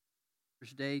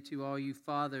Father's Day to all you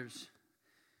fathers.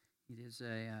 It is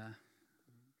a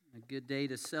good day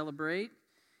to celebrate.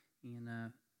 And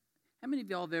how many of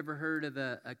y'all have ever heard of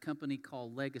a company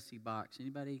called Legacy Box?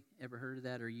 Anybody ever heard of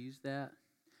that or used that?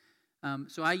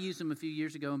 So I used them a few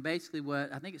years ago, and basically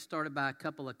I think it started by a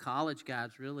couple of college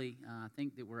guys, really, I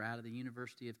think that were out of the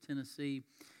University of Tennessee.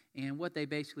 And what they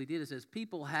basically did is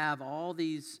people have all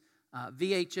these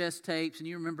VHS tapes, and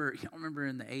you remember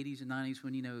in the 80s and 90s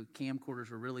when,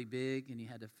 camcorders were really big and you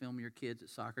had to film your kids at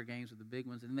soccer games with the big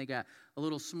ones, and then they got a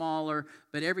little smaller,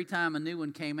 but every time a new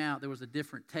one came out, there was a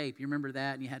different tape. You remember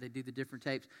that, and you had to do the different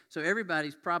tapes. So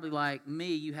everybody's probably like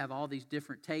me. You have all these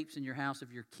different tapes in your house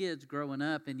of your kids growing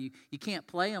up, and you can't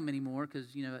play them anymore because,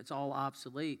 it's all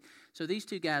obsolete. So these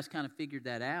two guys kind of figured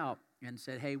that out and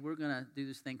said, hey, we're going to do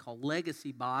this thing called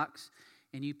Legacy Box.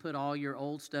 And you put all your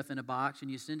old stuff in a box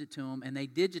and you send it to them, and they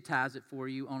digitize it for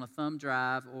you on a thumb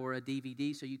drive or a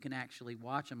DVD so you can actually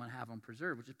watch them and have them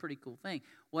preserved, which is a pretty cool thing.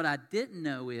 What I didn't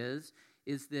know is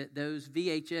that those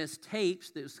VHS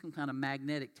tapes, that was some kind of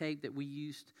magnetic tape that we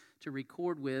used to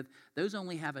record with, those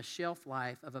only have a shelf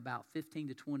life of about 15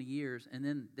 to 20 years, and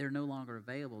then they're no longer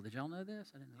available. Did y'all know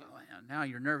this? I didn't know. Now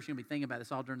you're nervous. You're going to be thinking about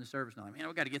this all during the service. Now, man,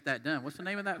 we got to get that done. What's the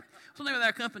name of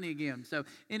that company again? So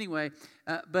anyway,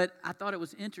 but I thought it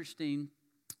was interesting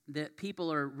that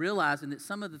people are realizing that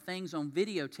some of the things on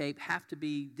videotape have to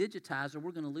be digitized or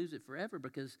we're going to lose it forever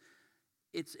because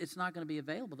it's not going to be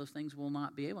available. Those things will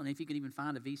not be able. And if you can even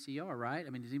find a VCR, right? I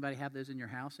mean, does anybody have those in your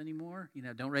house anymore?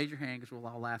 Don't raise your hand because we'll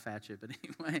all laugh at you. But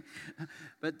anyway,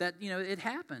 but that, it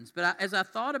happens. But as I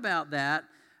thought about that,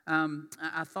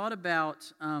 I thought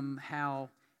about how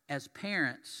as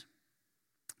parents,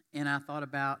 and I thought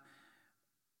about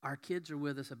our kids are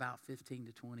with us about 15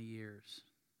 to 20 years.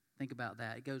 Think about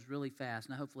that. It goes really fast.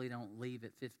 Now, hopefully they don't leave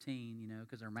at 15,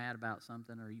 because they're mad about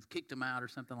something or you've kicked them out or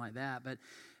something like that. But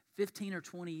 15 or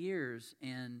 20 years,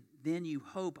 and then you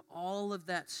hope all of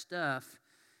that stuff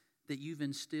that you've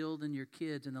instilled in your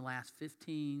kids in the last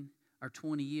 15 or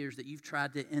 20 years that you've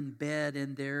tried to embed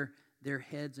in their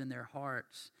heads and their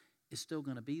hearts is still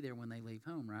going to be there when they leave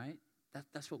home, right?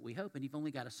 That's what we hope, and you've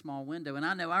only got a small window. And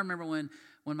I remember when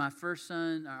my first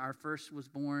son, our first, was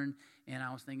born, and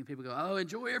I was thinking, people go, oh,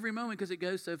 enjoy every moment because it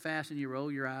goes so fast, and you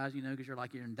roll your eyes, because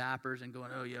you're in diapers and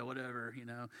going, oh, yeah, whatever,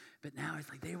 But now it's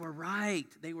like they were right.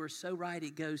 They were so right.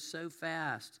 It goes so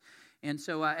fast. And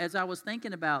so as I was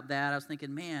thinking about that, I was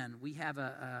thinking, man, we have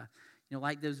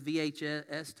like those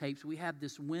VHS tapes, we have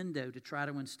this window to try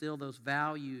to instill those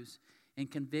values and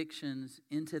convictions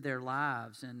into their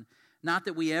lives. And not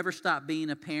that we ever stop being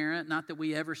a parent, not that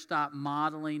we ever stop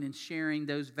modeling and sharing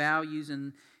those values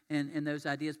and those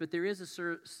ideas, but there is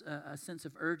a sense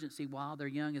of urgency while they're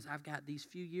young as I've got these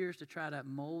few years to try to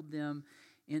mold them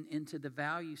into the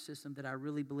value system that I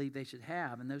really believe they should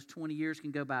have. And those 20 years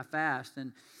can go by fast.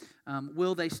 And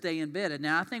will they stay embedded?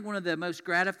 Now, I think one of the most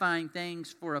gratifying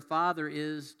things for a father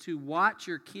is to watch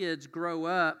your kids grow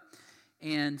up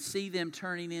and see them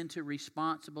turning into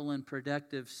responsible and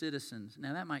productive citizens.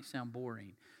 Now, that might sound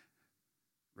boring.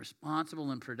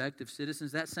 Responsible and productive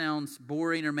citizens, that sounds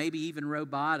boring or maybe even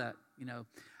robotic.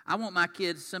 I want my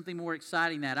kids something more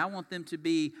exciting than that. I want them to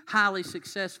be highly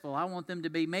successful. I want them to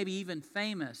be maybe even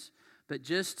famous, but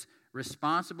just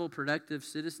responsible, productive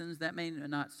citizens, that may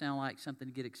not sound like something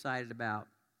to get excited about.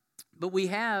 But we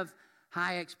have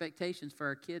high expectations for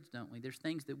our kids, don't we? There's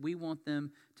things that we want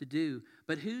them to do.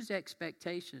 But whose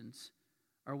expectations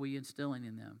are we instilling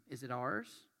in them? Is it ours?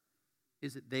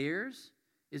 Is it theirs?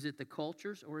 Is it the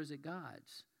culture's, or is it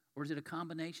God's? Or is it a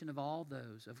combination of all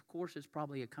those? Of course, it's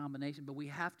probably a combination, but we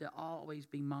have to always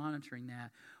be monitoring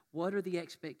that. What are the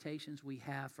expectations we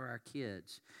have for our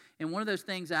kids? And one of those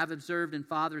things I've observed in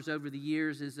fathers over the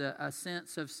years is a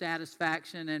sense of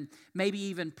satisfaction and maybe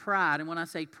even pride. And when I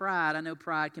say pride, I know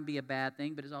pride can be a bad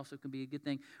thing, but it also can be a good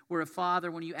thing. Where a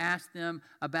father, when you ask them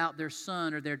about their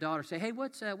son or their daughter, say, hey,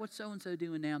 what's so-and-so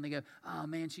doing now? And they go, oh,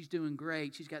 man, she's doing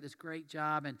great. She's got this great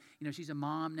job, and, she's a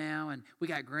mom now, and we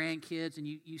got grandkids. And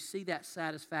you see that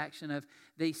satisfaction of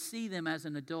they see them as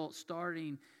an adult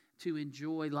starting to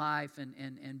enjoy life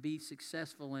and be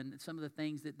successful, and some of the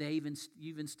things that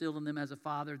you've instilled in them as a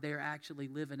father, they're actually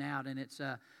living out, and it's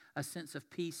a sense of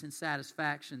peace and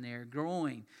satisfaction there,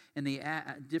 growing in the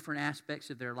different aspects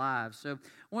of their lives. So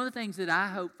one of the things that I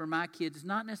hope for my kids is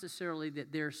not necessarily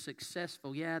that they're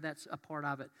successful. Yeah, that's a part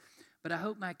of it, but I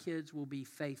hope my kids will be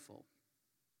faithful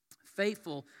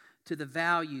to the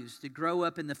values, to grow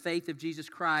up in the faith of Jesus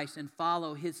Christ and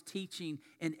follow His teaching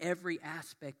in every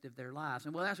aspect of their lives.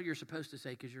 And well, that's what you're supposed to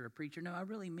say because you're a preacher. No, I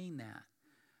really mean that.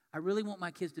 I really want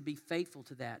my kids to be faithful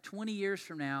to that. 20 years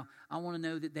from now, I want to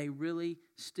know that they really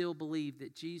still believe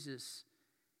that Jesus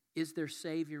is their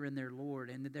Savior and their Lord,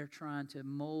 and that they're trying to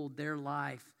mold their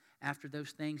life after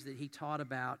those things that He taught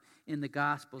about in the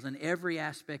Gospels and every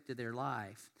aspect of their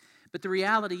life. But the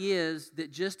reality is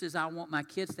that just as I want my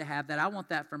kids to have that, I want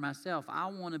that for myself. I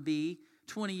want to be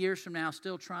 20 years from now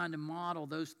still trying to model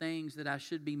those things that I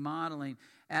should be modeling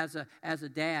as a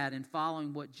dad and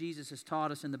following what Jesus has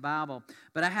taught us in the Bible.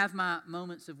 But I have my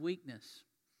moments of weakness.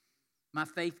 My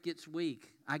faith gets weak.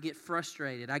 I get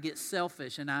frustrated. I get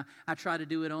selfish, and I try to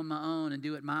do it on my own and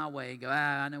do it my way and go,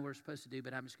 I know what we're supposed to do,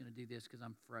 but I'm just going to do this because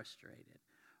I'm frustrated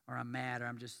or I'm mad or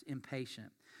I'm just impatient.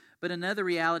 But another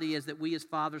reality is that we as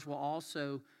fathers will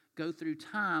also go through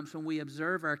times when we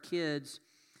observe our kids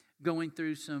going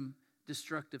through some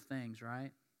destructive things,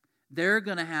 right? They're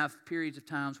going to have periods of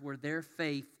times where their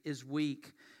faith is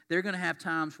weak. They're going to have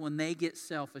times when they get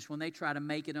selfish, when they try to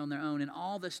make it on their own. And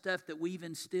all the stuff that we've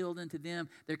instilled into them,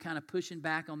 they're kind of pushing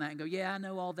back on that and go, yeah, I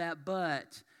know all that,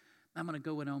 but I'm going to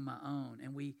go it on my own.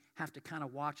 And we have to kind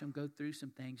of watch them go through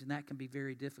some things, and that can be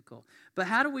very difficult. But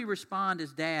how do we respond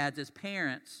as dads, as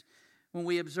parents, when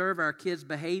we observe our kids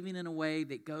behaving in a way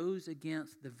that goes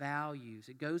against the values,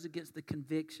 it goes against the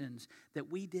convictions that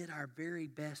we did our very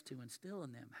best to instill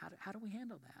in them? How do we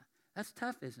handle that? That's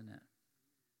tough, isn't it?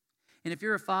 And if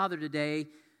you're a father today,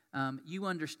 you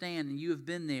understand, and you have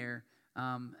been there,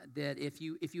 that if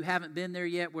you haven't been there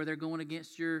yet where they're going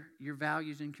against your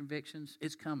values and convictions,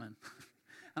 it's coming.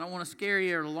 I don't want to scare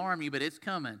you or alarm you, but it's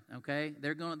coming, okay?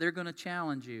 They're going to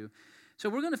challenge you. So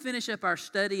we're going to finish up our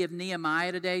study of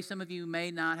Nehemiah today. Some of you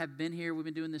may not have been here. We've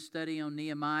been doing this study on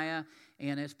Nehemiah,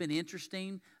 and it's been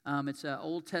interesting. It's an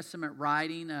Old Testament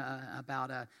writing about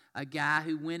a guy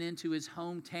who went into his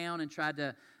hometown and tried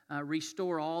to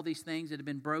restore all these things that had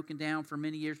been broken down for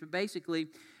many years. But basically,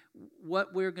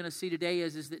 what we're going to see today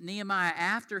is that Nehemiah,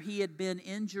 after he had been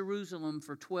in Jerusalem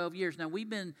for 12 years. Now, we've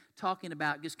been talking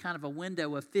about just kind of a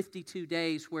window of 52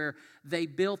 days where they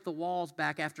built the walls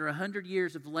back after 100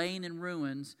 years of laying in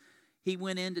ruins. He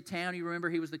went into town. You remember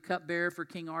he was the cupbearer for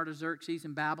King Artaxerxes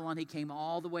in Babylon. He came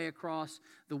all the way across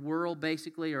the world,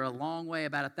 basically, or a long way,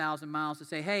 about 1,000 miles, to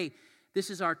say, hey, this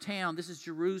is our town. This is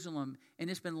Jerusalem, and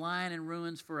it's been lying in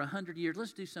ruins for 100 years.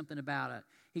 Let's do something about it.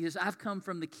 He says, I've come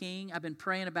from the king. I've been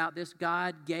praying about this.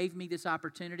 God gave me this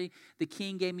opportunity. The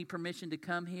king gave me permission to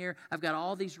come here. I've got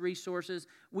all these resources.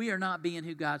 We are not being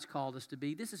who God's called us to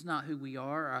be. This is not who we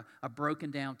are, a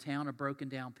broken down town, a broken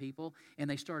down people. And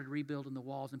they started rebuilding the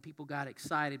walls, and people got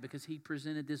excited because he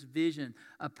presented this vision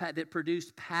that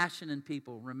produced passion in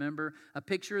people. Remember? A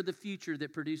picture of the future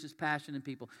that produces passion in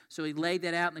people. So he laid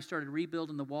that out, and they started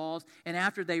rebuilding the walls. And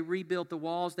after they rebuilt the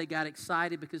walls, they got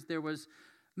excited because there was,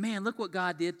 man, look what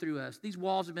God did through us. These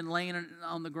walls have been laying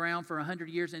on the ground for 100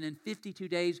 years, and in 52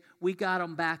 days, we got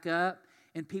them back up,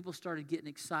 and people started getting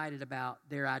excited about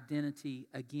their identity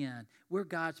again. We're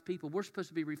God's people. We're supposed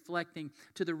to be reflecting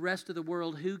to the rest of the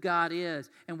world who God is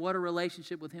and what a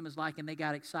relationship with Him is like, and they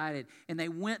got excited. And they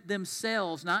went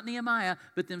themselves, not Nehemiah,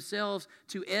 but themselves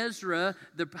to Ezra,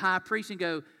 the high priest, and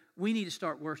go, we need to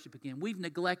start worship again. We've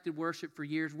neglected worship for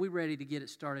years. We're ready to get it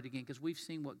started again because we've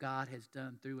seen what God has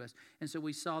done through us. And so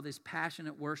we saw this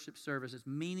passionate worship service, this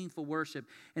meaningful worship,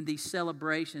 and these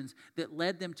celebrations that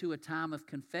led them to a time of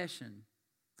confession.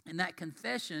 And that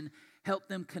confession helped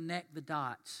them connect the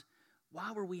dots.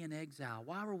 Why were we in exile?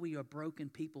 Why were we a broken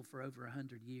people for over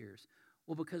 100 years?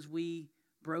 Well, because we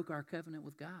broke our covenant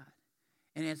with God.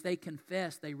 And as they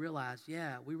confessed, they realized,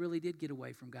 yeah, we really did get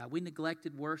away from God. We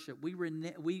neglected worship.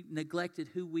 We neglected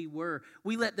who we were.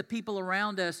 We let the people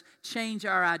around us change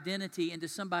our identity into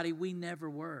somebody we never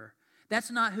were.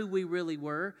 That's not who we really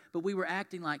were, but we were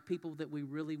acting like people that we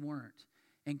really weren't.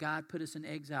 And God put us in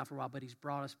exile for a while, but He's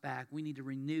brought us back. We need to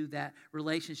renew that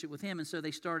relationship with Him. And so they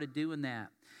started doing that.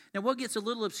 Now, what gets a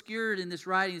little obscured in this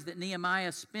writing is that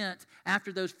Nehemiah spent,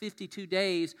 after those 52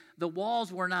 days, the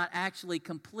walls were not actually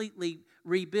completely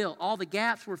rebuilt. All the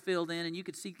gaps were filled in, and you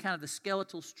could see kind of the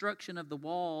skeletal structure of the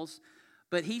walls.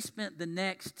 But he spent the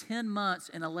next 10 months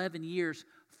and 11 years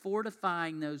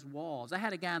fortifying those walls. I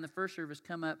had a guy in the first service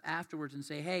come up afterwards and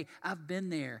say, hey, I've been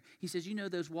there. He says, you know,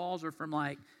 those walls are from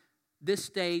like this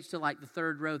stage to like the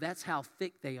third row. That's how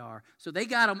thick they are. So they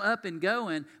got them up and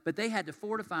going, but they had to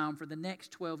fortify them for the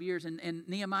next 12 years. And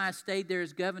Nehemiah stayed there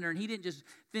as governor, and he didn't just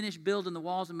finish building the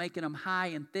walls and making them high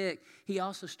and thick. He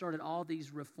also started all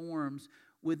these reforms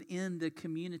within the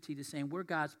community to saying, we're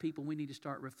God's people, we need to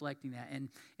start reflecting that.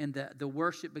 And the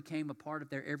worship became a part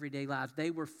of their everyday lives. They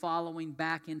were following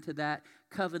back into that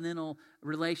covenantal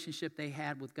relationship they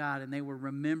had with God, and they were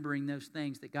remembering those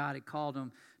things that God had called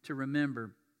them to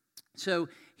remember. So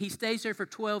he stays there for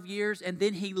 12 years, and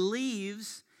then he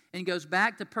leaves and goes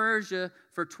back to Persia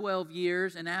for 12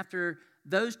 years. And after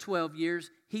those 12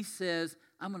 years, he says,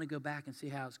 I'm going to go back and see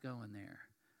how it's going there.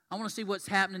 I want to see what's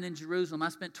happening in Jerusalem. I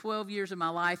spent 12 years of my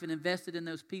life and invested in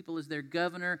those people as their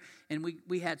governor, and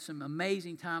we had some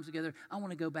amazing times together. I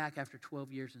want to go back after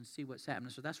 12 years and see what's happening.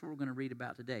 So that's what we're going to read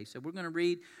about today. So we're going to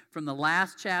read from the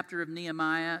last chapter of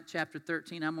Nehemiah, chapter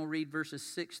 13. I'm going to read verses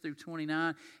 6 through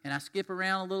 29, and I skip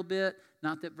around a little bit.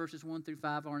 Not that verses 1 through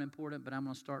 5 aren't important, but I'm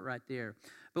going to start right there.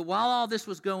 But while all this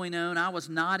was going on, I was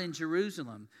not in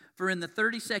Jerusalem. For in the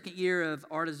 32nd year of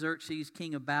Artaxerxes,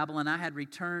 king of Babylon, I had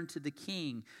returned to the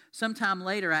king. Sometime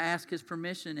later, I asked his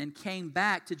permission and came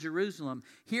back to Jerusalem.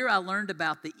 Here I learned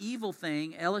about the evil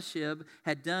thing Eliashib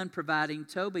had done, providing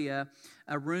Tobiah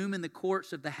a room in the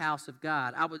courts of the house of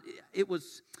God. I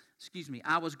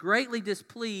was greatly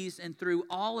displeased and threw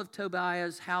all of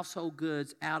Tobiah's household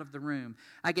goods out of the room.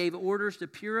 I gave orders to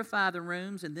purify the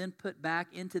rooms and then put back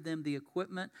into them the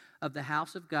equipment of the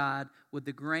house of God with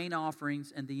the grain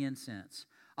offerings and the incense.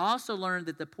 I also learned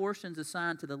that the portions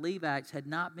assigned to the Levites had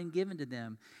not been given to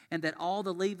them, and that all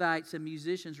the Levites and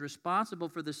musicians responsible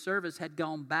for the service had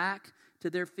gone back to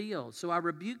their fields. So I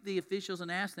rebuked the officials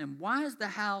and asked them, why is the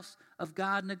house of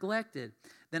God neglected?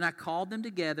 Then I called them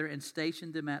together and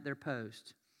stationed them at their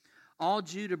post. All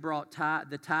Judah brought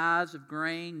the tithes of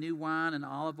grain, new wine, and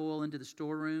olive oil into the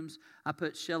storerooms. I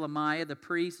put Shelemiah the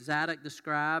priest, Zadok the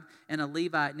scribe, and a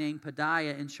Levite named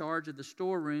Pedaiah in charge of the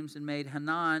storerooms, and made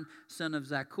Hanan, son of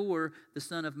Zakkur, the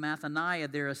son of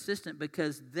Mathaniah, their assistant,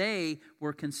 because they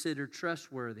were considered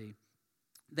trustworthy.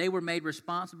 They were made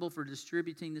responsible for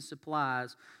distributing the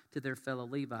supplies to their fellow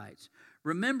Levites.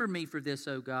 Remember me for this,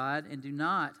 O God, and do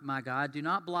not, my God, do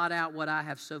not blot out what I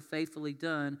have so faithfully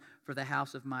done for the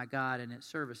house of my God and its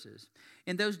services.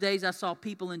 In those days I saw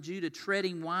people in Judah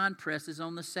treading wine presses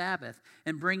on the Sabbath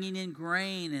and bringing in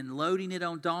grain and loading it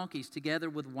on donkeys together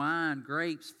with wine,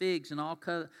 grapes, figs, and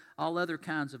all other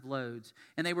kinds of loads.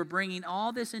 And they were bringing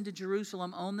all this into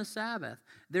Jerusalem on the Sabbath.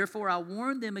 Therefore I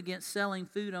warned them against selling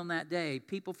food on that day.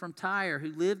 People from Tyre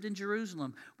who lived in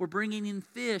Jerusalem were bringing in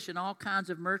fish and all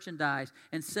kinds of merchandise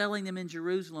and selling them in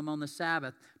Jerusalem on the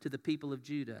Sabbath to the people of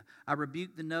Judah. I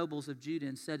rebuked the nobles of Judah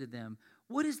and said to them,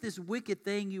 what is this wicked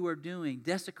thing you are doing,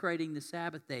 desecrating the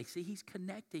Sabbath day? See, he's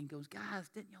connecting, goes, guys,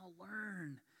 didn't y'all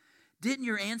learn? Didn't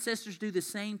your ancestors do the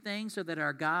same thing so that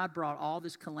our God brought all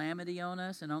this calamity on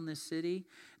us and on this city?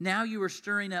 Now you are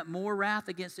stirring up more wrath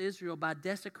against Israel by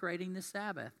desecrating the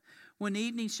Sabbath. When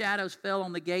evening shadows fell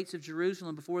on the gates of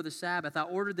Jerusalem before the Sabbath, I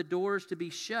ordered the doors to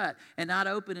be shut and not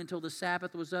open until the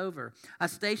Sabbath was over. I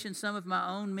stationed some of my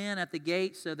own men at the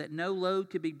gates so that no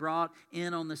load could be brought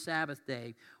in on the Sabbath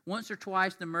day. Once or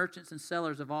twice the merchants and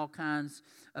sellers of all kinds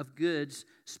of goods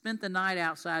spent the night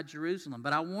outside Jerusalem.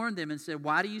 But I warned them and said,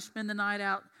 why do you spend the night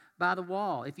out by the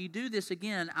wall? If you do this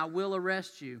again, I will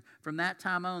arrest you. From that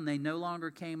time on, they no longer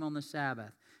came on the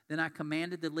Sabbath. Then I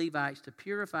commanded the Levites to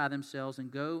purify themselves and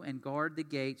go and guard the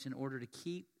gates in order to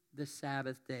keep the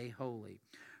Sabbath day holy.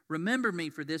 Remember me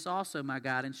for this also, my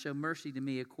God, and show mercy to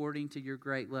me according to your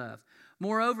great love.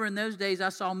 Moreover, in those days I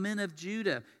saw men of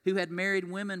Judah who had married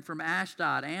women from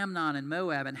Ashdod, Ammon, and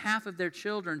Moab, and half of their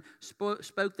children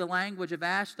spoke the language of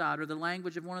Ashdod or the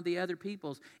language of one of the other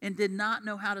peoples, and did not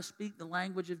know how to speak the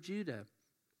language of Judah.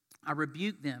 I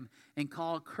rebuked them and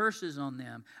called curses on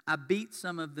them. I beat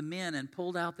some of the men and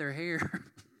pulled out their hair.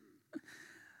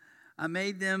 I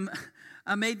made them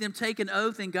take an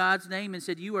oath in God's name and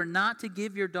said, you are not to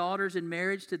give your daughters in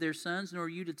marriage to their sons, nor are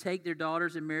you to take their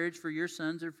daughters in marriage for your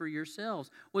sons or for yourselves.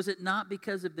 Was it not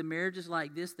because of the marriages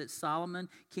like this that Solomon,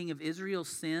 king of Israel,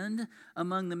 sinned?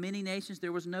 Among the many nations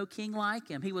there was no king like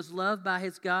him. He was loved by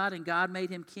his God, and God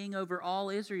made him king over all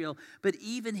Israel. But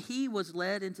even he was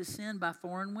led into sin by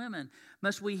foreign women.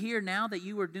 Must we hear now that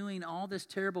you are doing all this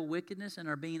terrible wickedness and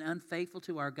are being unfaithful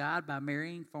to our God by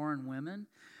marrying foreign women?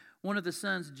 One of the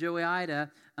sons,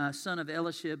 Joiada, son of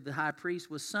Eliashib, the high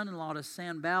priest, was son-in-law to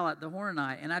Sanballat the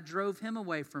Horonite, and I drove him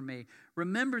away from me.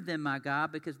 Remember them, my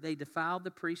God, because they defiled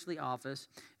the priestly office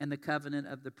and the covenant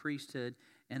of the priesthood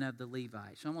and of the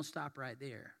Levites. So I'm going to stop right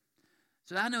there.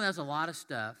 So I know that's a lot of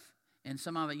stuff, and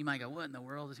some of it you might go, what in the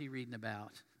world is he reading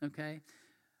about? Okay?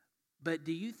 But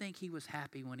do you think he was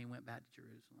happy when he went back to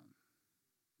Jerusalem?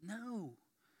 No.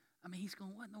 I mean, he's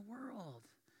going, what in the world?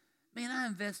 Man, I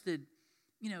invested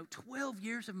 12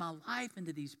 years of my life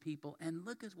into these people, and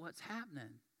look at what's happening.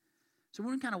 So we're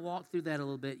going to kind of walk through that a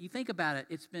little bit. You think about it.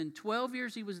 It's been 12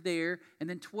 years he was there, and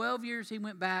then 12 years he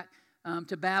went back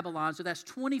to Babylon. So that's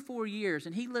 24 years.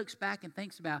 And he looks back and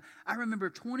thinks about, I remember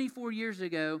 24 years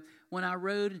ago when I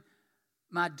rode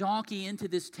my donkey into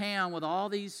this town with all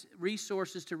these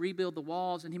resources to rebuild the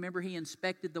walls. And he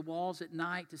inspected the walls at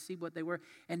night to see what they were.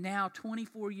 And now,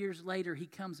 24 years later, he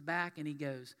comes back and he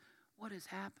goes, what has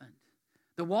happened?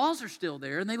 The walls are still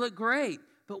there and they look great.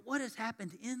 But what has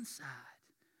happened inside?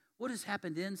 What has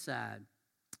happened inside?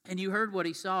 And you heard what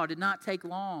he saw. It did not take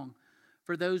long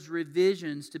for those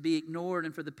revisions to be ignored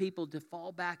and for the people to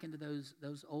fall back into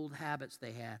those old habits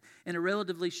they had. In a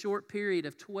relatively short period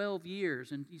of 12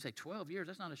 years, and you say 12 years,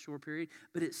 that's not a short period,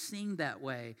 but it seemed that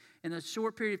way. In a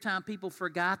short period of time, people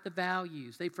forgot the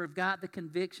values. They forgot the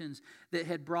convictions that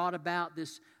had brought about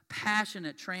this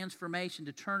passionate transformation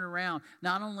to turn around,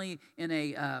 not only in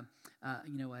a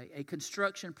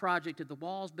construction project of the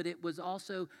walls, but it was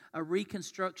also a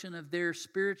reconstruction of their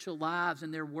spiritual lives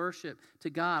and their worship to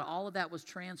God. All of that was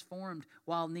transformed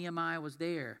while Nehemiah was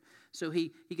there. So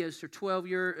he goes for 12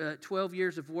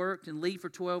 years of work and leave for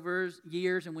 12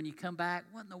 years, and when you come back,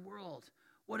 what in the world?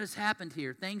 What has happened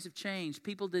here? Things have changed.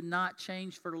 People did not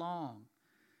change for long.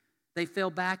 They fell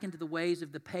back into the ways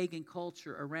of the pagan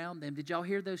culture around them. Did y'all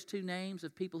hear those two names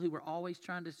of people who were always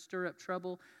trying to stir up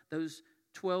trouble? Those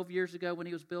 12 years ago when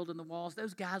he was building the walls,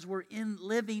 those guys were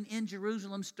living in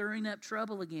Jerusalem, stirring up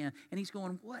trouble again. And he's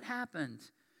going, what happened?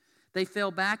 They fell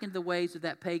back into the ways of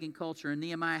that pagan culture, and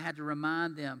Nehemiah had to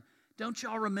remind them, don't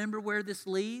y'all remember where this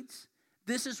leads?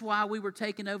 This is why we were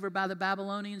taken over by the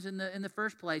Babylonians in the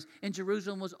first place, and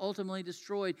Jerusalem was ultimately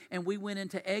destroyed, and we went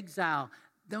into exile.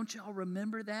 Don't y'all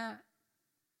remember that?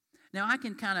 Now, I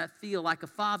can kind of feel like a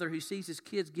father who sees his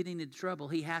kids getting into trouble,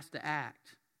 he has to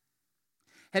act.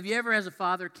 Have you ever, as a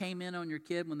father, came in on your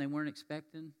kid when they weren't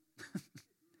expecting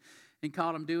and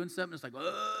caught them doing something? It's like,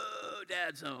 oh,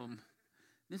 Dad's home.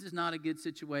 This is not a good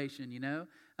situation, you know?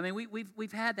 I mean,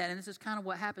 we've had that, and this is kind of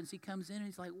what happens. He comes in, and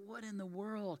he's like, what in the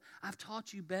world? I've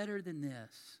taught you better than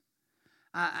this.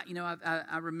 I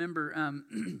remember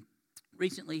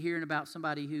recently hearing about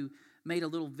somebody who made a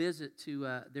little visit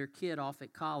to their kid off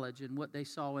at college, and what they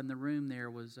saw in the room there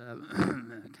was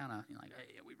kind of like,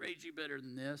 hey, we raised you better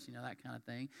than this, that kind of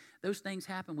thing. Those things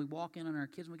happen. We walk in on our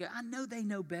kids and we go, I know they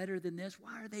know better than this.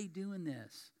 Why are they doing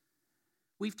this?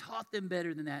 We've taught them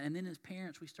better than that. And then as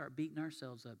parents, we start beating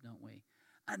ourselves up, don't we?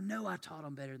 I know I taught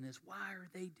them better than this. Why are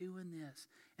they doing this?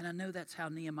 And I know that's how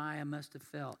Nehemiah must have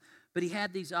felt. But he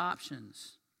had these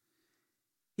options.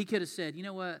 He could have said, you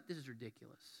know what? This is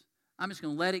ridiculous. I'm just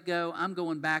going to let it go. I'm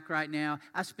going back right now.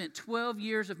 I spent 12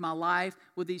 years of my life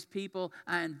with these people.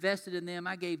 I invested in them.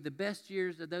 I gave the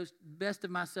best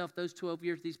of myself those 12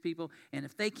 years to these people. And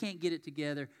if they can't get it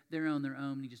together, they're on their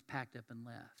own. And he just packed up and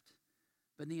left.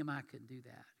 But Nehemiah couldn't do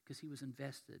that because he was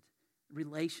invested.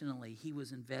 Relationally, he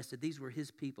was invested. These were his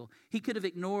people. He could have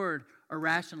ignored or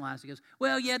rationalized. He goes,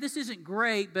 well, yeah, this isn't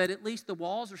great, but at least the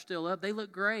walls are still up. They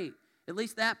look great. At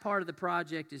least that part of the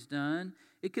project is done.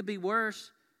 It could be worse.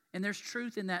 And there's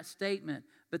truth in that statement,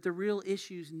 but the real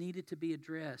issues needed to be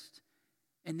addressed,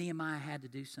 and Nehemiah had to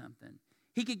do something.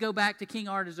 He could go back to King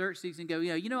Artaxerxes and go,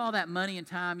 you know all that money and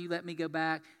time you let me go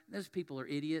back? Those people are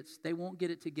idiots. They won't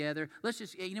get it together. Let's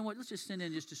just send in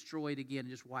and just destroy it again and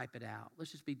just wipe it out.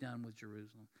 Let's just be done with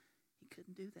Jerusalem. He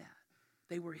couldn't do that.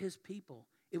 They were his people.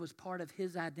 It was part of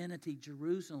his identity,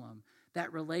 Jerusalem,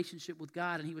 that relationship with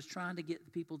God. And he was trying to get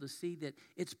the people to see that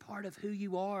it's part of who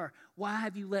you are. Why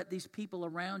have you let these people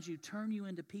around you turn you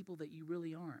into people that you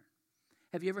really aren't?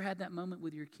 Have you ever had that moment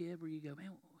with your kid where you go,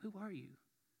 man, who are you?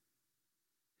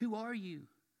 Who are you?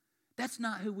 That's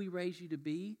not who we raised you to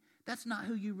be. That's not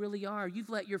who you really are. You've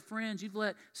let your friends, you've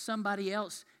let somebody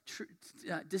else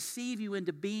deceive you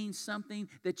into being something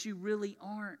that you really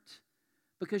aren't,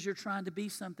 because you're trying to be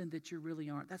something that you really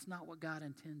aren't. That's not what God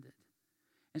intended.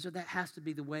 And so that has to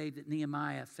be the way that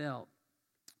Nehemiah felt.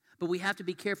 But we have to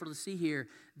be careful to see here,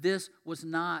 this was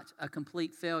not a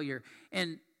complete failure.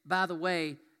 And by the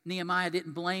way, Nehemiah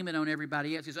didn't blame it on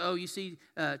everybody else. He says, you see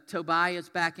Tobiah's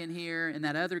back in here and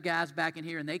that other guy's back in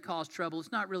here and they caused trouble.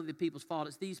 It's not really the people's fault.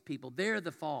 It's these people. They're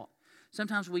the fault.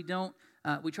 Sometimes we don't.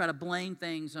 We try to blame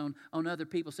things on other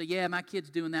people. Say, yeah, my kid's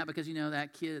doing that because,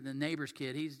 that kid, the neighbor's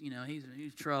kid, he's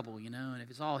trouble, and if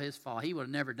it's all his fault, he would have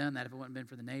never done that if it wouldn't been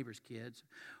for the neighbor's kids.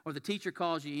 Or the teacher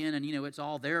calls you in and, it's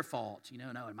all their fault. No,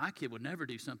 and my kid would never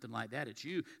do something like that. It's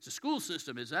you. It's the school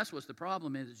system. That's what the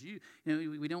problem is. It's you.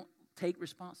 We don't take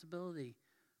responsibility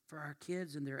for our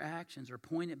kids and their actions or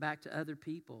point it back to other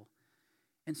people.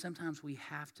 And sometimes we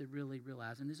have to really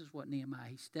realize, and this is what Nehemiah,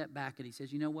 he stepped back and he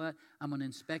says, you know what? I'm going to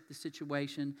inspect the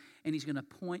situation, and he's going to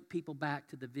point people back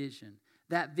to the vision.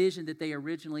 that vision that they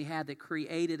originally had that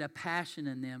created a passion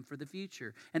in them for the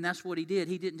future. And that's what he did.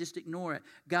 He didn't just ignore it.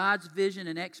 God's vision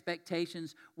and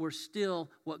expectations were still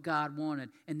what God wanted,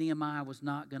 and Nehemiah was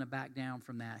not going to back down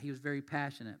from that. He was very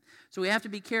passionate. So we have to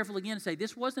be careful again and say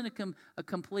this wasn't a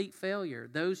complete failure.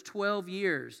 Those 12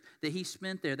 years that he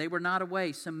spent there, they were not a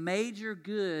waste. Some major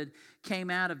good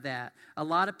came out of that. A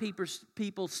lot of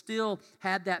people still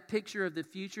had that picture of the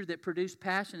future that produced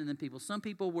passion in the people. Some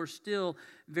people were still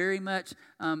very much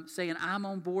saying, I'm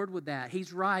on board with that.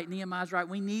 He's right. Nehemiah's right.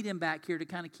 We need him back here to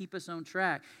kind of keep us on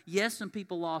track. Yes, some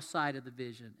people lost sight of the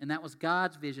vision, and that was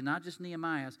God's vision, not just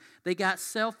Nehemiah's. They got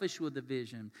selfish with the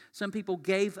vision. Some people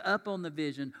gave up on the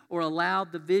vision or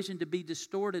allowed the vision to be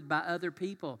distorted by other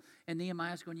people. And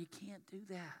Nehemiah's going, you can't do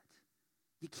that.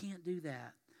 You can't do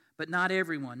that. But not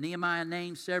everyone. Nehemiah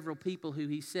named several people who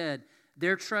he said,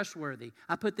 they're trustworthy.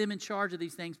 I put them in charge of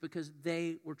these things because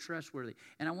they were trustworthy.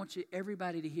 And I want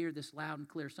everybody to hear this loud and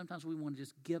clear. Sometimes we want to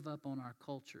just give up on our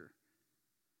culture.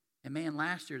 And man,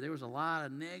 last year there was a lot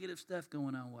of negative stuff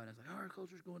going on. It's like, our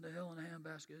culture's going to hell in a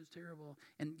handbasket. It's terrible.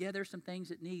 And yeah, there's some things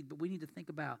that need, but we need to think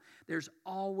about there's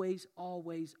always,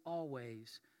 always,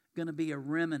 always going to be a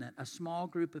remnant, a small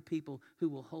group of people who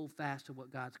will hold fast to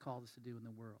what God's called us to do in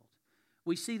the world.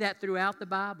 We see that throughout the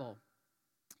Bible.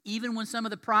 Even when some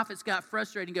of the prophets got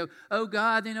frustrated and go, oh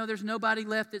God, there's nobody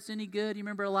left that's any good. You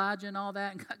remember Elijah and all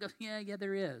that? And God goes, yeah,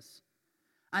 there is.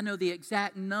 I know the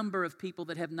exact number of people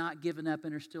that have not given up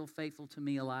and are still faithful to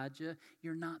me, Elijah.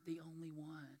 You're not the only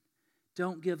one.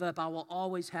 Don't give up. I will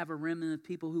always have a remnant of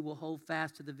people who will hold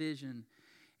fast to the vision.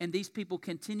 And these people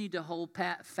continued to hold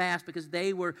fast because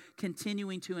they were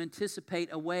continuing to anticipate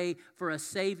a way for a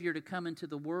Savior to come into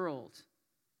the world.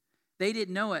 They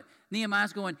didn't know it.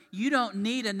 Nehemiah's going, you don't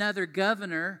need another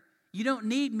governor. You don't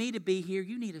need me to be here.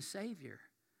 You need a Savior.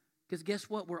 Because guess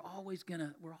what? We're always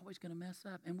gonna mess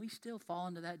up. And we still fall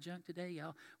into that junk today,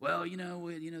 y'all. Well,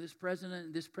 this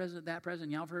president, that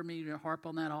president. Y'all have heard me harp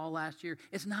on that all last year.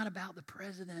 It's not about the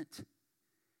president.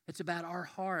 It's about our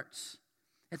hearts.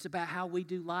 It's about how we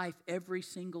do life every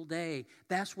single day.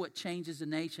 That's what changes a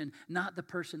nation, not the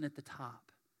person at the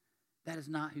top. That is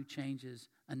not who changes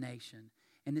a nation.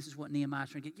 And this is what Nehemiah's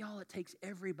trying to get. Y'all, it takes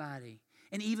everybody.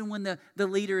 And even when the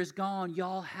leader is gone,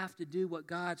 y'all have to do what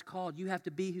God's called. You have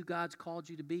to be who God's called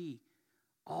you to be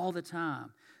all the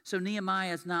time. So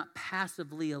Nehemiah is not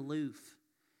passively aloof.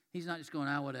 He's not just going,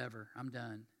 whatever, I'm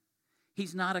done.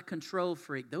 He's not a control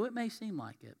freak, though it may seem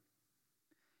like it.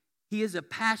 He is a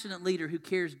passionate leader who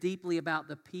cares deeply about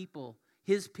the people,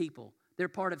 his people. They're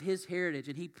part of his heritage,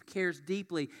 and he cares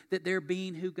deeply that they're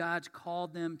being who God's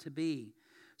called them to be.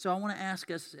 So I want to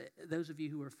ask us, those of you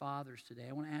who are fathers today,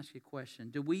 I want to ask you a question.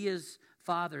 Do we as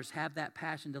fathers have that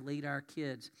passion to lead our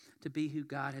kids to be who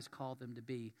God has called them to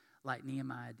be, like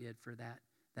Nehemiah did for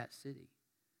that city?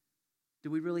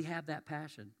 Do we really have that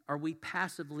passion? Are we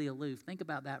passively aloof? Think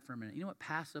about that for a minute. You know what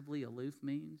passively aloof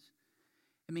means?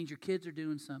 It means your kids are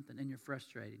doing something and you're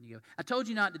frustrated. And you go, I told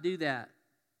you not to do that.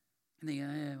 And they go,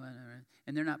 whatever.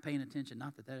 And they're not paying attention.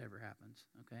 Not that ever happens,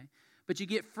 okay? But you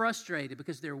get frustrated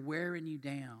because they're wearing you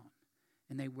down.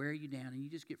 And they wear you down, and you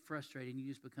just get frustrated, and you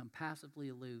just become passively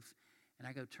aloof. And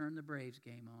I go turn the Braves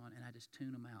game on, and I just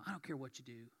tune them out. I don't care what you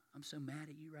do. I'm so mad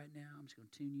at you right now, I'm just going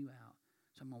to tune you out.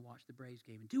 So I'm going to watch the Braves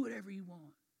game and do whatever you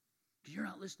want because you're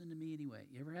not listening to me anyway.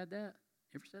 You ever had that?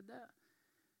 Ever said that?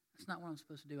 That's not what I'm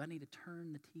supposed to do. I need to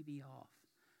turn the TV off.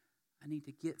 I need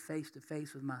to get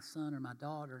face-to-face with my son or my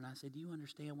daughter, and I say, do you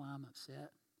understand why I'm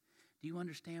upset? Do you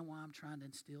understand why I'm trying to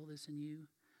instill this in you?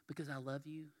 Because I love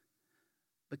you?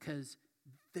 Because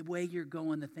the way you're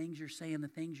going, the things you're saying, the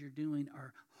things you're doing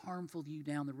are harmful to you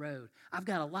down the road. I've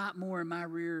got a lot more in my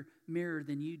rear mirror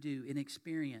than you do in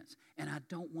experience, and I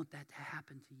don't want that to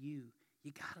happen to you.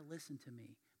 You got to listen to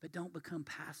me, but don't become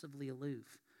passively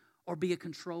aloof or be a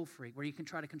control freak where you can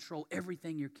try to control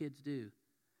everything your kids do.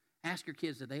 Ask your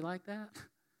kids, do they like that?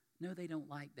 No, they don't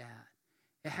like that.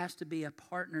 It has to be a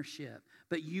partnership,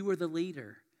 but you are the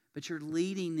leader, but you're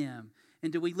leading them.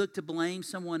 And do we look to blame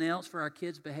someone else for our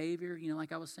kids' behavior?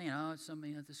 Like I was saying, it's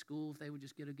somebody at the school. If they would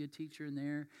just get a good teacher in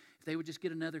there, if they would just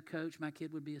get another coach, my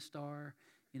kid would be a star.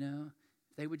 If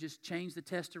they would just change the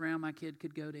test around, my kid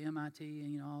could go to MIT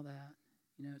and all that.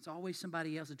 It's always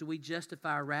somebody else. Do we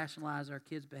justify or rationalize our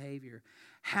kids' behavior?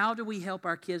 How do we help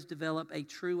our kids develop a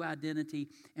true identity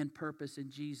and purpose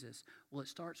in Jesus? Well, it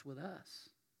starts with us.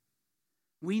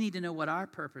 We need to know what our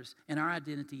purpose and our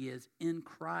identity is in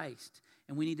Christ,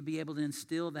 and we need to be able to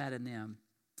instill that in them.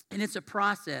 And it's a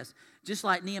process. Just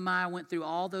like Nehemiah went through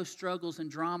all those struggles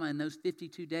and drama in those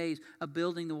 52 days of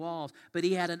building the walls. But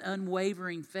he had an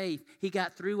unwavering faith. He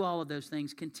got through all of those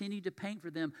things, continued to paint for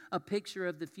them a picture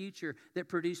of the future that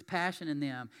produced passion in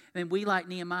them. And we, like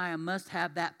Nehemiah, must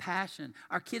have that passion.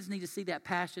 Our kids need to see that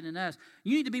passion in us.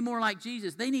 You need to be more like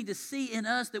Jesus. They need to see in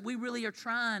us that we really are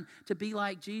trying to be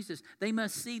like Jesus. They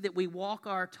must see that we walk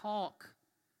our talk.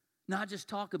 Not just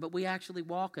talk it, but we actually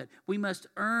walk it. We must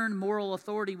earn moral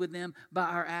authority with them by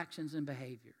our actions and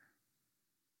behavior.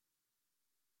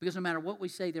 Because no matter what we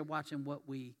say, they're watching what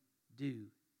we do.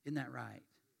 Isn't that right?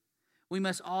 We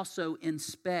must also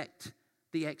inspect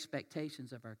the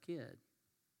expectations of our kid.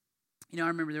 You know, I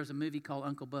remember there was a movie called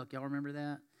Uncle Buck. Y'all remember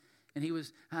that? And he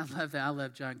was, I love that. I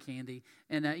love John Candy.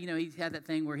 And, you know, he had that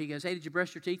thing where he goes, hey, did you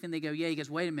brush your teeth? And they go, yeah. He goes,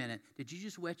 wait a minute. Did you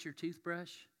just wet your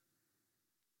toothbrush?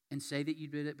 And say that you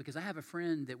did it? Because I have a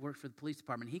friend that works for the police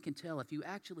department. He can tell if you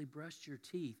actually brushed your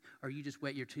teeth or you just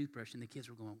wet your toothbrush. And the kids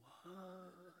were going, what?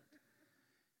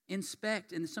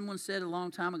 Inspect. And someone said a long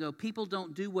time ago, people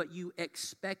don't do what you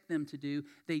expect them to do.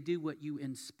 They do what you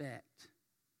inspect.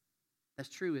 That's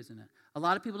true, isn't it? A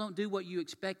lot of people don't do what you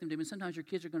expect them to do. And sometimes your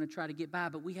kids are going to try to get by.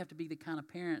 But we have to be the kind of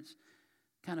parents,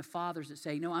 kind of fathers that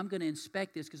say, no, I'm going to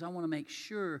inspect this because I want to make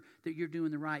sure that you're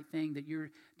doing the right thing, that you're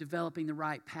developing the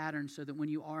right pattern so that when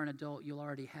you are an adult, you'll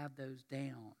already have those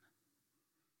down.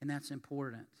 And that's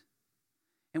important.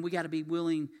 And we got to be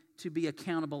willing to be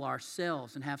accountable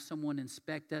ourselves and have someone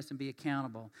inspect us and be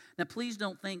accountable. Now, please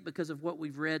don't think because of what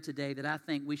we've read today that I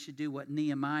think we should do what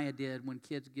Nehemiah did when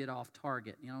kids get off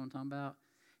target. You know what I'm talking about?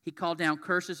 He called down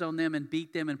curses on them and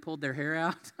beat them and pulled their hair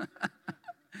out.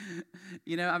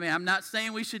 You know, I mean, I'm not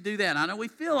saying we should do that. I know we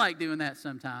feel like doing that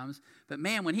sometimes. But,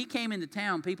 man, when he came into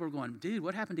town, people were going, dude,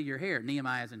 what happened to your hair?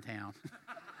 Nehemiah's in town.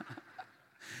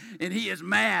 And he is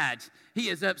mad. He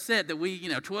is upset that we,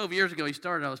 12 years ago he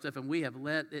started all this stuff and we have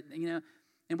let it,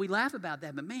 and we laugh about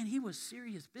that. But, man, he was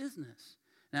serious business.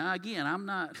 Now, again, I'm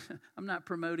not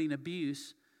promoting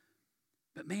abuse.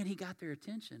 But, man, he got their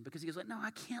attention because he was like, no,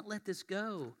 I can't let this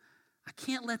go. I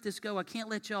can't let this go. I can't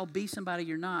let y'all be somebody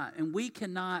you're not. And we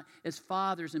cannot, as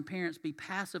fathers and parents, be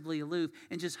passively aloof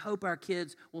and just hope our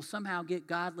kids will somehow get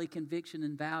godly conviction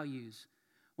and values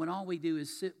when all we do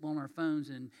is sit on our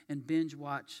phones and binge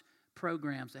watch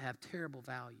programs that have terrible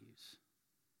values.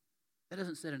 That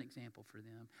doesn't set an example for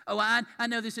them. Oh, I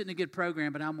know this isn't a good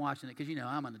program, but I'm watching it because,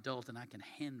 I'm an adult and I can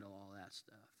handle all that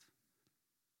stuff.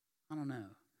 I don't know.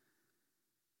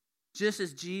 Just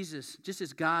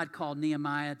as God called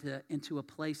Nehemiah into a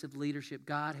place of leadership,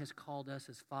 God has called us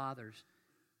as fathers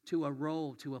to a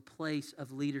role, to a place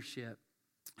of leadership.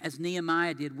 As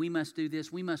Nehemiah did, we must do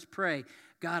this. We must pray,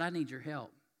 God, I need your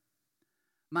help.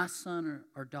 My son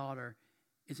or daughter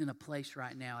is in a place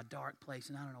right now, a dark place,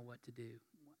 and I don't know what to do.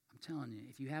 I'm telling you,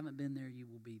 if you haven't been there, you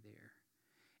will be there.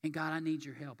 And God, I need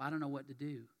your help. I don't know what to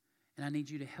do. And I need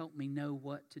you to help me know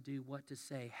what to do, what to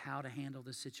say, how to handle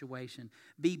the situation.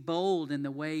 Be bold in the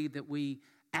way that we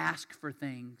ask for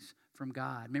things from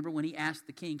God. Remember when he asked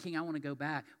the king, I want to go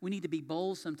back. We need to be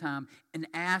bold sometime and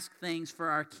ask things for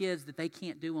our kids that they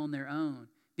can't do on their own.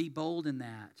 Be bold in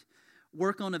that.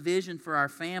 Work on a vision for our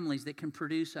families that can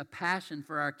produce a passion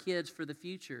for our kids for the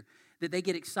future, that they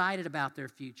get excited about their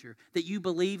future, that you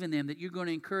believe in them, that you're going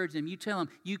to encourage them. You tell them,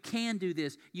 you can do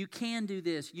this, you can do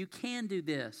this, you can do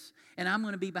this, and I'm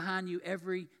going to be behind you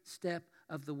every step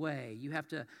of the way. You have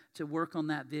to work on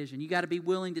that vision. You got to be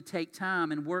willing to take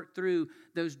time and work through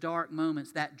those dark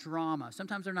moments, that drama.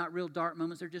 Sometimes they're not real dark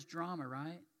moments, they're just drama,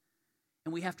 right?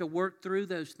 And we have to work through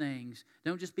those things.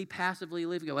 Don't just be passively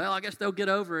living. Go, well, I guess they'll get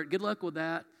over it. Good luck with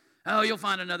that. Oh, you'll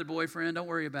find another boyfriend. Don't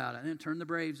worry about it. And then turn the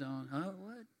Braves on. Oh,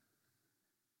 what?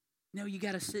 No, you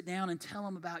got to sit down and tell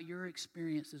them about your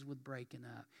experiences with breaking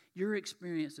up, your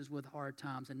experiences with hard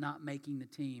times and not making the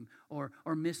team or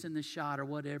missing the shot or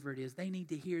whatever it is. They need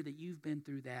to hear that you've been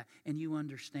through that and you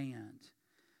understand.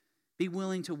 Be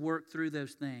willing to work through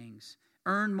those things.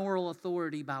 Earn moral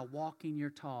authority by walking your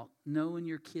talk, knowing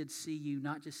your kids see you,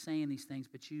 not just saying these things,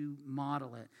 but you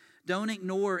model it. Don't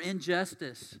ignore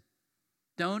injustice.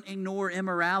 Don't ignore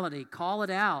immorality. Call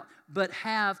it out, but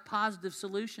have positive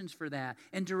solutions for that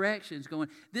and directions going,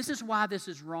 this is why this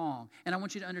is wrong, and I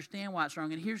want you to understand why it's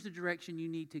wrong, and here's the direction you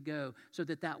need to go so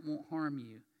that won't harm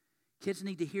you. Kids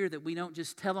need to hear that we don't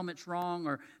just tell them it's wrong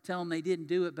or tell them they didn't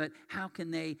do it, but how can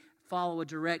they follow a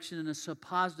direction and a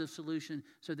positive solution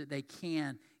so that they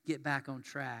can get back on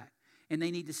track. And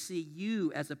they need to see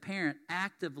you as a parent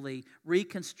actively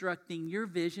reconstructing your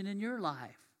vision in your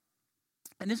life.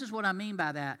 And this is what I mean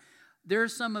by that. There are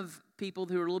some of people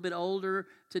who are a little bit older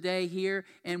today here.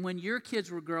 And when your kids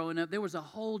were growing up, there was a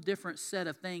whole different set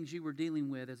of things you were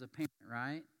dealing with as a parent,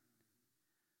 right?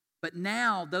 But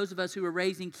now, those of us who are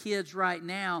raising kids right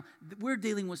now, we're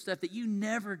dealing with stuff that you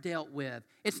never dealt with.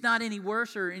 It's not any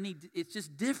worse it's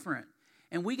just different.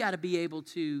 And we got to be able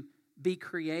to be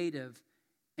creative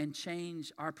and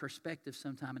change our perspective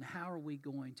sometime. And how are we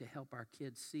going to help our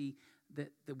kids see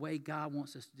that the way God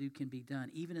wants us to do can be done,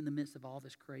 even in the midst of all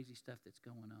this crazy stuff that's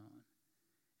going on?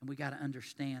 And we got to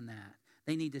understand that.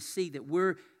 They need to see that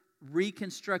we're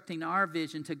reconstructing our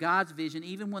vision to God's vision,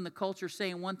 even when the culture's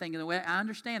saying one thing. In the way I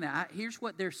understand that. Here's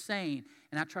what they're saying,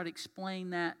 and I try to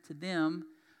explain that to them,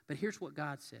 but here's what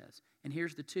God says, and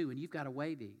here's the two, and you've got to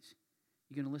weigh these.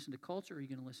 You're going to listen to culture, or are you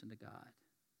going to listen to God?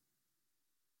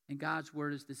 And God's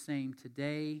word is the same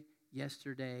today,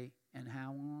 yesterday, and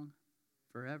how long?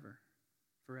 Forever.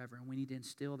 Forever. And we need to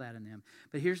instill that in them.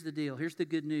 But here's the deal. Here's the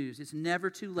good news. It's never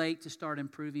too late to start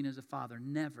improving as a father.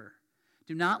 Never.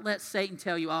 Do not let Satan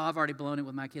tell you, I've already blown it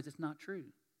with my kids. It's not true.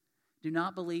 Do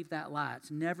not believe that lie.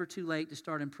 It's never too late to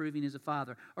start improving as a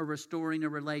father or restoring a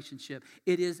relationship.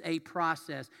 It is a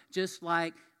process. Just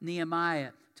like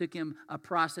Nehemiah, took him a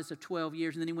process of 12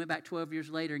 years, and then he went back 12 years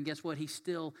later, and guess what? He's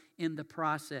still in the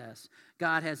process.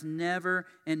 God has never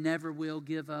and never will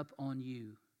give up on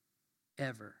you,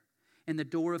 ever. And the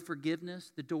door of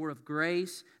forgiveness, the door of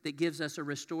grace that gives us a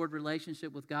restored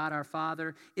relationship with God our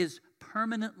Father is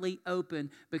permanently open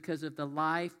because of the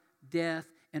life, death,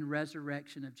 and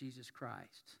resurrection of Jesus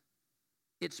Christ.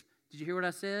 Did you hear what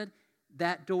I said?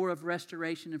 That door of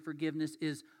restoration and forgiveness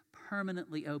is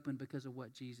permanently open because of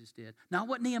what Jesus did. Not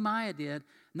what Nehemiah did,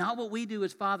 not what we do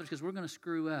as fathers because we're going to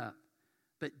screw up,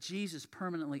 but Jesus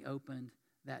permanently opened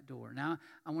that door. Now,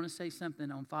 I want to say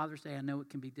something on Father's Day. I know it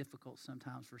can be difficult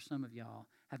sometimes for some of y'all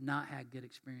have not had good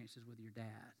experiences with your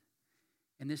dad.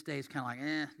 And this day is kind of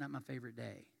like, not my favorite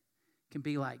day. It can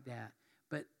be like that.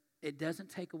 But it doesn't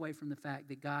take away from the fact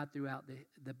that God throughout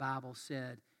the Bible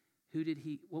said,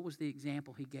 what was the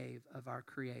example he gave of our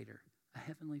Creator? A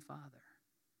heavenly Father.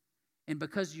 And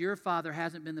because your father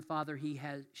hasn't been the father he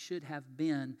should have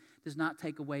been, does not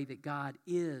take away that God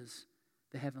is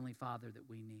the heavenly Father that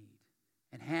we need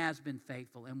and has been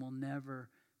faithful and will never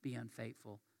be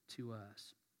unfaithful to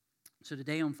us. So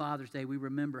today on Father's Day, we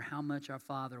remember how much our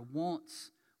Father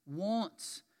wants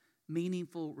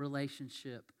meaningful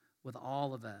relationship with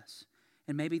all of us.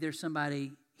 And maybe there's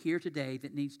somebody here today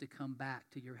that needs to come back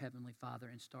to your Heavenly Father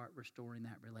and start restoring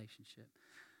that relationship.